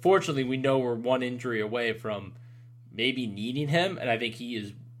unfortunately we know we're one injury away from maybe needing him, and I think he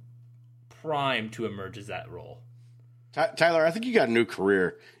is primed to emerge as that role. Tyler, I think you got a new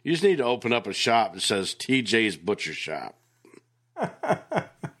career. You just need to open up a shop that says TJ's Butcher Shop.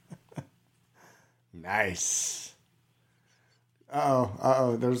 Nice.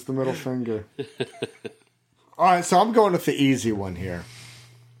 Uh-oh, there's the middle finger. All right, so I'm going with the easy one here.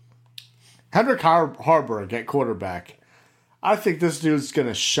 Hendrick Harburg at quarterback. I think this dude's going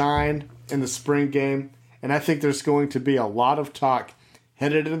to shine in the spring game, and I think there's going to be a lot of talk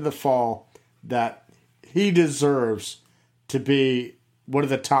headed into the fall that he deserves to be one of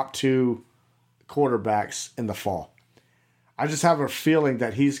the top two quarterbacks in the fall. I just have a feeling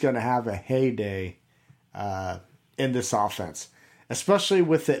that he's going to have a heyday in this offense, especially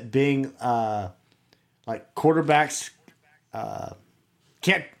with it being like quarterbacks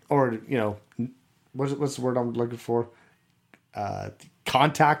can't, or what's the word I'm looking for?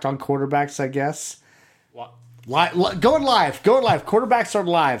 Contact on quarterbacks, I guess. What? Going live. Quarterbacks are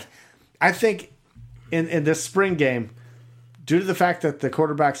live. I think in this spring game, due to the fact that the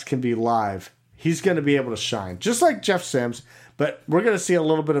quarterbacks can be live, he's going to be able to shine, just like Jeff Sims. But we're going to see a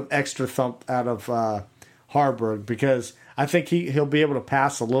little bit of extra thump out of Harburg because I think he'll be able to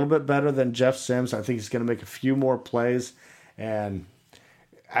pass a little bit better than Jeff Sims. I think he's going to make a few more plays, and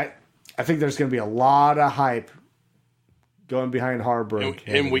I think there's going to be a lot of hype going behind Harburg.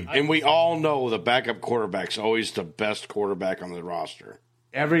 And we all know the backup quarterback's always the best quarterback on the roster.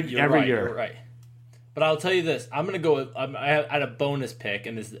 Every year. You're right. But I'll tell you this: I'm going to go. I had a bonus pick,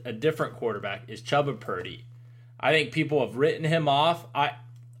 and it's a different quarterback. Is Chuba Purdy? I think people have written him off.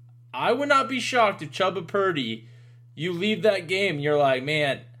 I would not be shocked if Chuba Purdy, you leave that game, and you're like,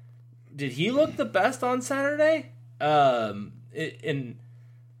 man, did he look the best on Saturday? And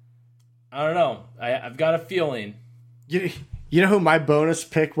I don't know. I've got a feeling. You know who my bonus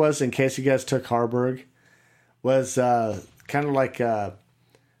pick was, in case you guys took Harburg, was kind of like the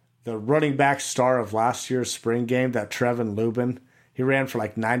running back star of last year's spring game, that Trevin Lubin. He ran for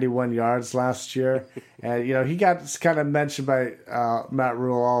like 91 yards last year. And, he got kind of mentioned by Matt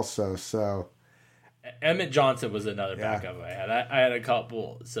Rule also. So Emmett Johnson was another backup I had. I had a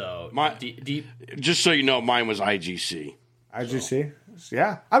couple. So deep. Just so you know, mine was IGC. IGC? So.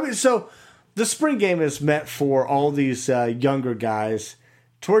 Yeah. I mean, so the spring game is meant for all these younger guys.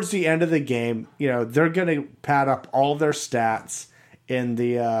 Towards the end of the game, they're going to pad up all their stats in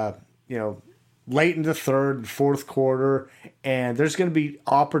the, late in the third and fourth quarter. And there's going to be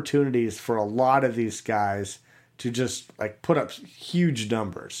opportunities for a lot of these guys to just like put up huge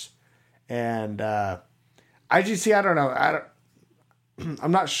numbers. And IGC, I don't know.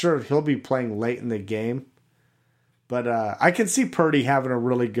 I'm not sure if he'll be playing late in the game. But I can see Purdy having a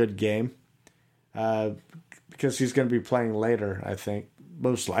really good game because he's going to be playing later, I think.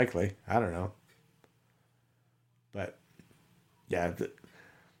 Most likely. I don't know. But, yeah.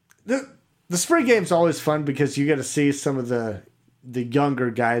 The spring game's always fun because you get to see some of the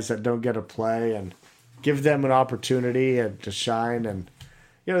younger guys that don't get to play and give them an opportunity and to shine. And,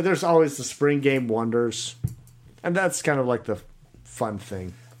 there's always the spring game wonders. And that's kind of like the fun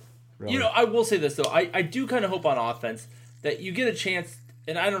thing. Really. I will say this, though. I do kind of hope on offense that you get a chance,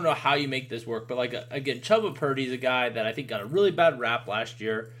 and I don't know how you make this work, but again, Chuba Purdy's a guy that I think got a really bad rap last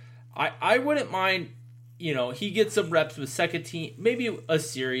year. I wouldn't mind, he gets some reps with second team, maybe a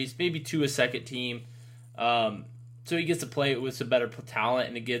series, maybe two a second team. So he gets to play with some better talent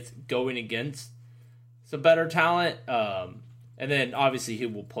and it gets going against some better talent. And then obviously he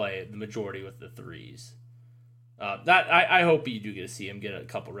will play the majority with the threes. I hope you do get to see him get a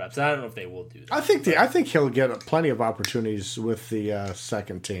couple reps. I don't know if they will do that. I think he'll get plenty of opportunities with the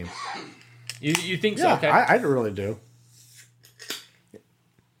second team. You think so? Yeah, Okay. I really do.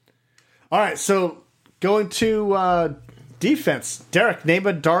 All right, so going to defense. Derek, name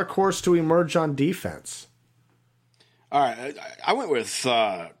a dark horse to emerge on defense. All right, I went with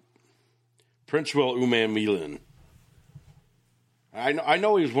Prince Will Uman-Milan. I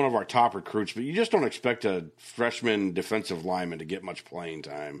know he's one of our top recruits, but you just don't expect a freshman defensive lineman to get much playing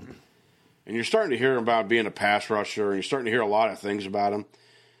time. And you're starting to hear about being a pass rusher, and you're starting to hear a lot of things about him.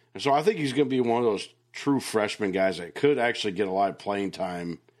 And so I think he's going to be one of those true freshman guys that could actually get a lot of playing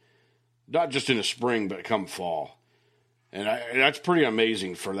time, not just in the spring, but come fall. And that's pretty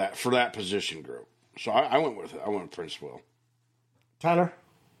amazing for that position group. So I went with it. I went with Prince Will. Tyler?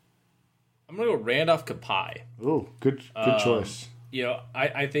 I'm going to go Randolph Kapai. Ooh, good choice.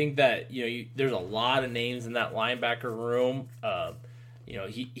 I think that there's a lot of names in that linebacker room.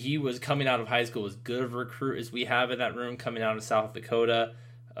 He was coming out of high school as good of a recruit as we have in that room coming out of South Dakota.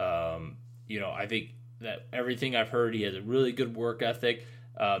 I think that everything I've heard, he has a really good work ethic.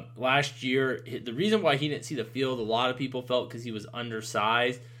 Last year, the reason why he didn't see the field, a lot of people felt because he was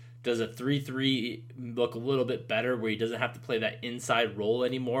undersized. Does a 3-3 look a little bit better where he doesn't have to play that inside role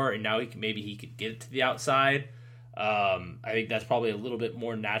anymore, and now maybe he could get it to the outside. I think that's probably a little bit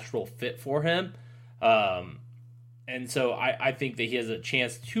more natural fit for him. And so I think that he has a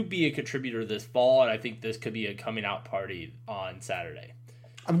chance to be a contributor this fall, and I think this could be a coming out party on Saturday.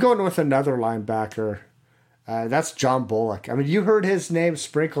 I'm going with another linebacker. That's John Bullock. I mean, you heard his name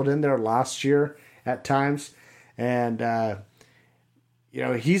sprinkled in there last year at times, and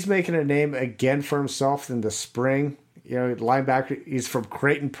he's making a name again for himself in the spring. Linebacker. He's from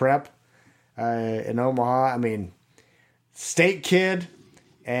Creighton Prep in Omaha. I mean, state kid,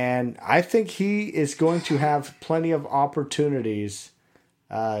 and I think he is going to have plenty of opportunities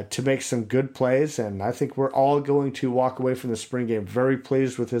to make some good plays, and I think we're all going to walk away from the spring game very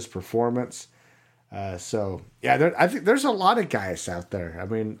pleased with his performance. I think there's a lot of guys out there. I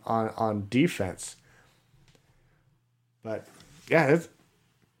mean, on defense, but yeah,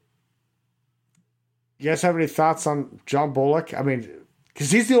 you guys have any thoughts on John Bullock? I mean,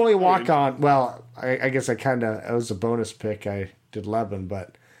 Because he's the only walk-on. Well, I guess it was a bonus pick. I did Levin,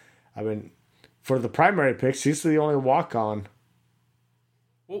 but I mean, for the primary picks, he's the only walk-on.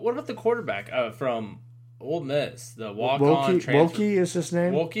 What about the quarterback from Ole Miss? The walk-on transfer. Wilkie is his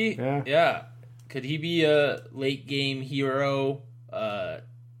name? Wilkie? Yeah. Could he be a late-game hero? I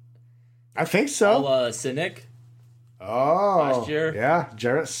think so. Cynic? Last year? Yeah,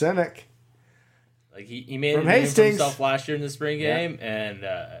 Jarrett Cynic. Like, he made from a name for Hastings. himself last year in the spring game, and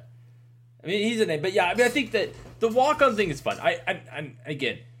I mean, he's a name. But yeah, I mean, I think that the walk-on thing is fun. I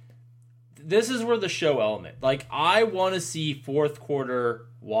again, this is where the show element. Like, I want to see fourth quarter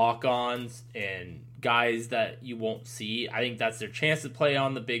walk-ons and guys that you won't see. I think that's their chance to play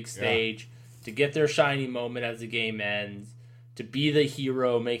on the big stage, to get their shiny moment as the game ends, to be the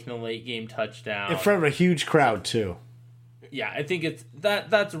hero making a late game touchdown in front of a huge crowd too. Yeah, I think it's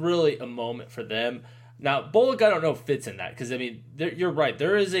that's really a moment for them. Now, Bullock, I don't know, fits in that because I mean, you're right.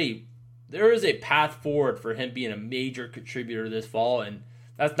 There is a path forward for him being a major contributor this fall, and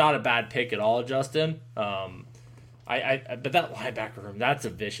that's not a bad pick at all, Justin. But that linebacker room, that's a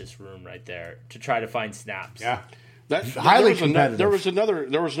vicious room right there to try to find snaps. Yeah, that's highly competitive. There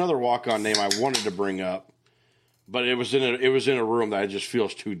was another walk-on name I wanted to bring up, but it was in a room that I just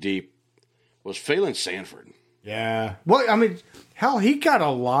feels too deep. Was Phelan Sanford? Yeah. Well, I mean, hell, he got a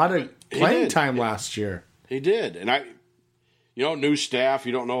lot of playing time last year. He did, and new staff.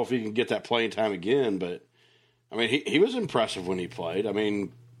 You don't know if he can get that playing time again, but I mean, he was impressive when he played. I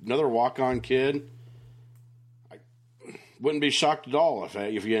mean, another walk-on kid. Wouldn't be shocked at all if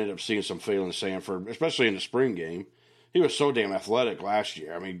you ended up seeing some Phelan Sanford, especially in the spring game. He was so damn athletic last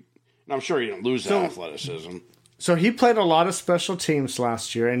year. I mean, and I'm sure he didn't lose that athleticism. So he played a lot of special teams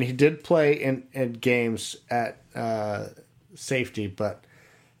last year, and he did play in games at safety. But,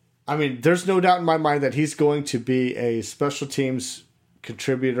 I mean, there's no doubt in my mind that he's going to be a special teams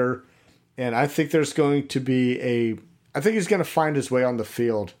contributor, and I think there's going to be I think he's going to find his way on the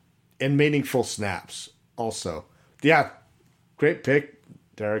field in meaningful snaps also. Yeah. Great pick,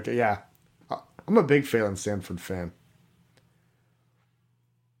 Derek. Yeah. I'm a big Phelan Sanford fan.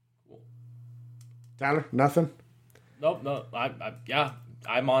 Tyler, nothing? Nope, no.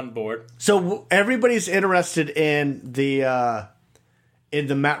 I'm on board. So everybody's interested in the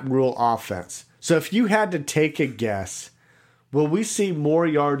Matt Rule offense. So if you had to take a guess, will we see more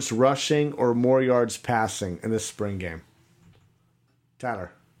yards rushing or more yards passing in this spring game?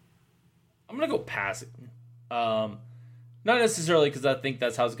 Tyler. I'm going to go passing. Not necessarily because I think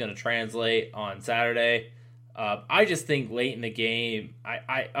that's how it's going to translate on Saturday. I just think late in the game,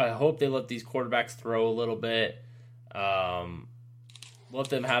 I hope they let these quarterbacks throw a little bit. Let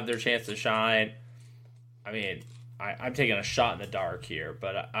them have their chance to shine. I mean, I'm taking a shot in the dark here,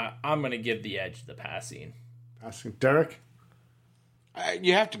 but I'm going to give the edge to the passing. Passing. Derek?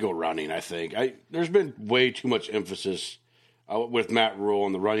 You have to go running, I think. There's been way too much emphasis with Matt Rule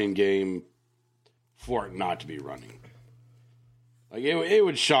in the running game for it not to be running. Like it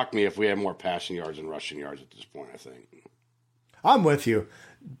would shock me if we had more passing yards and rushing yards at this point, I think. I'm with you.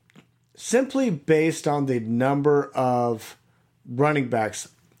 Simply based on the number of running backs.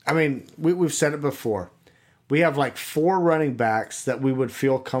 I mean, we've said it before. We have like 4 running backs that we would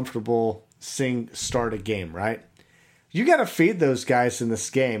feel comfortable seeing start a game, right? You got to feed those guys in this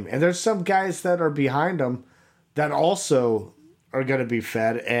game. And there's some guys that are behind them that also are going to be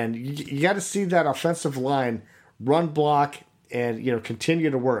fed. And you got to see that offensive line run block and, continue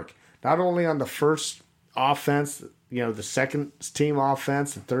to work. Not only on the first offense, the second team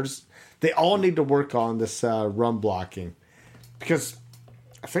offense, the third. They all need to work on this run blocking. Because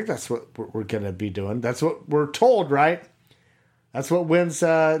I think that's what we're going to be doing. That's what we're told, right? That's what wins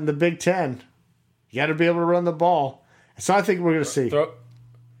in the Big Ten. You got to be able to run the ball. So I think we're going to see.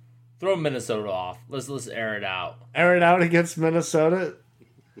 Throw Minnesota off. Let's air it out. Air it out against Minnesota?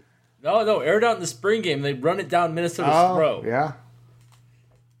 No, air it out in the spring game. They run it down Minnesota's throat. Yeah.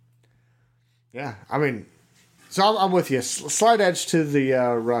 Yeah, I mean, so I'm with you. Slight edge to the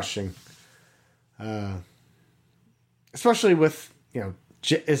rushing. Especially with,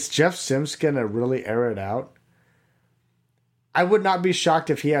 is Jeff Sims going to really air it out? I would not be shocked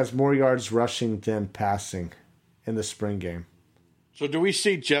if he has more yards rushing than passing in the spring game. So do we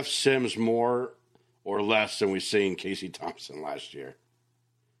see Jeff Sims more or less than we seen Casey Thompson last year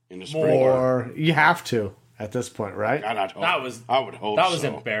in the spring? More. You have to at this point, right? I would hope that was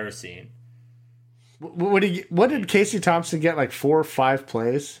so. Embarrassing. What did Casey Thompson get? Like 4 or 5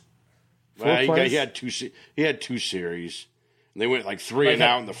 plays? He had two series. And they went like 3 and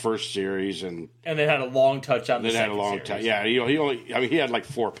out in the first series, and they had a long touchdown. Then had a long touch. Yeah, he had like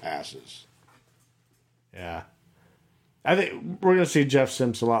 4 passes. Yeah. I think we're going to see Jeff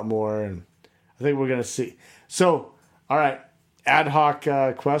Sims a lot more, and I think we're going to see. So, all right, ad hoc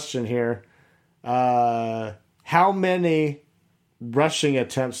question here. How many rushing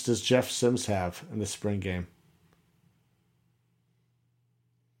attempts does Jeff Sims have in the spring game?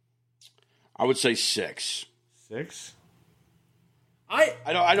 I would say 6. 6? I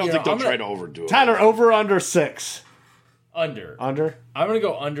don't think they'll try to overdo it. Tyler, over or under 6? Under. Under? I'm going to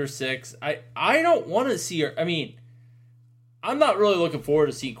go under 6. I don't want to see her. I mean, I'm not really looking forward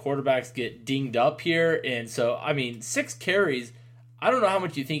to seeing quarterbacks get dinged up here. And so, I mean, 6 carries, I don't know how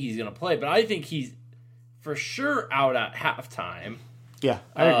much you think he's going to play, but I think he's for sure out at halftime. Yeah,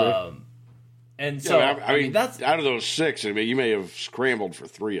 I agree. And so, I mean, that's out of those 6, I mean, you may have scrambled for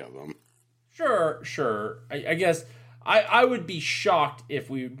 3 of them. Sure. I guess I would be shocked if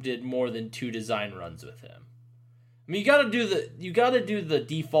we did more than 2 design runs with him. I mean, you got to do the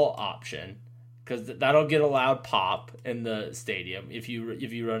default option because that'll get a loud pop in the stadium if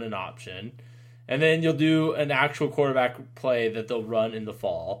you run an option, and then you'll do an actual quarterback play that they'll run in the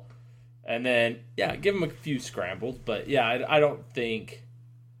fall, and then give them a few scrambles. But I don't think.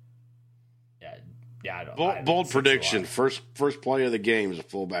 I don't. Bold prediction: first play of the game is a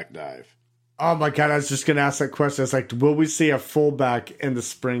fullback dive. Oh my God, I was just going to ask that question. It's like, will we see a fullback in the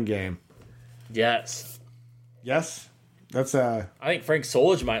spring game? Yes. Yes? That's I think Frank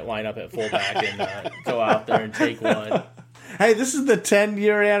Solich might line up at fullback and go out there and take one. Hey, this is the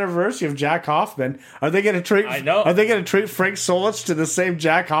 10-year anniversary of Jack Hoffman. Are they going to treat? I know. Are they going to treat Frank Solich to the same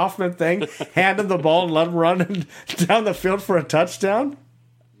Jack Hoffman thing? Hand him the ball and let him run down the field for a touchdown?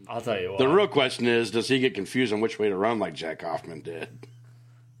 I'll tell you what. The real question is, does he get confused on which way to run like Jack Hoffman did?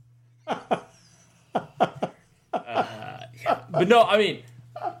 But no, I mean,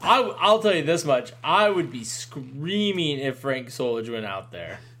 I'll tell you this much. I would be screaming if Frank Solich went out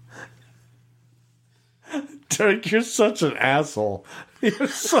there. Derek, you're such an asshole. You're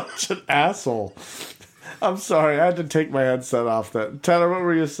such an asshole. I'm sorry. I had to take my headset off that. Tyler, what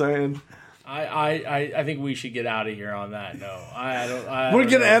were you saying? I think we should get out of here on that note. We're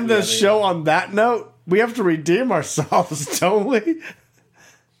going to end this show on that note? We have to redeem ourselves, don't we?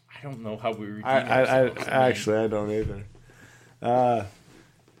 I don't know how we redeem ourselves. Actually, I don't either.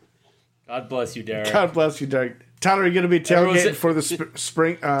 God bless you, Derek. God bless you, Derek. Tyler, are you going to be tailgating for the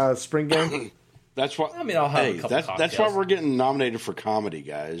spring game? That's what. I mean, I'll have a couple cocktails. That's why we're getting nominated for comedy,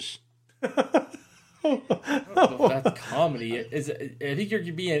 guys. That's comedy. I think you're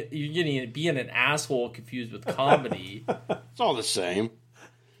being an asshole confused with comedy. It's all the same.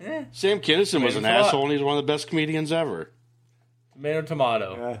 Sam Kinison was an asshole, and he's one of the best comedians ever.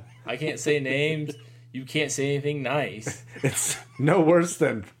 Tomato. Yeah. I can't say names. You can't say anything nice. It's no worse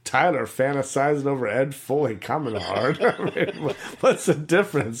than Tyler fantasizing over Ed Foley coming hard. I mean, what's the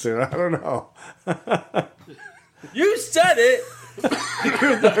difference here? I don't know. You said it.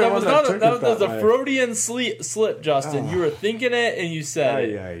 That was a Freudian slip, Justin. You were thinking it and you said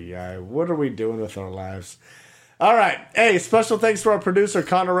it. What are we doing with our lives? All right. Hey, special thanks to our producer,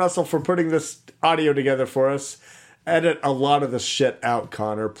 Connor Russell, for putting this audio together for us. Edit a lot of the shit out,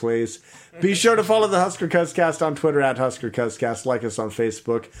 Connor, please. Be sure to follow the Husker Cuzcast on Twitter at Husker Cuzcast. Like us on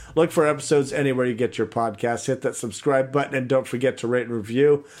Facebook. Look for episodes anywhere you get your podcasts. Hit that subscribe button and don't forget to rate and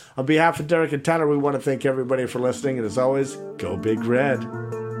review. On behalf of Derek and Tanner, we want to thank everybody for listening. And as always, go Big Red.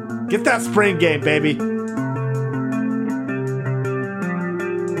 Get that spring game, baby.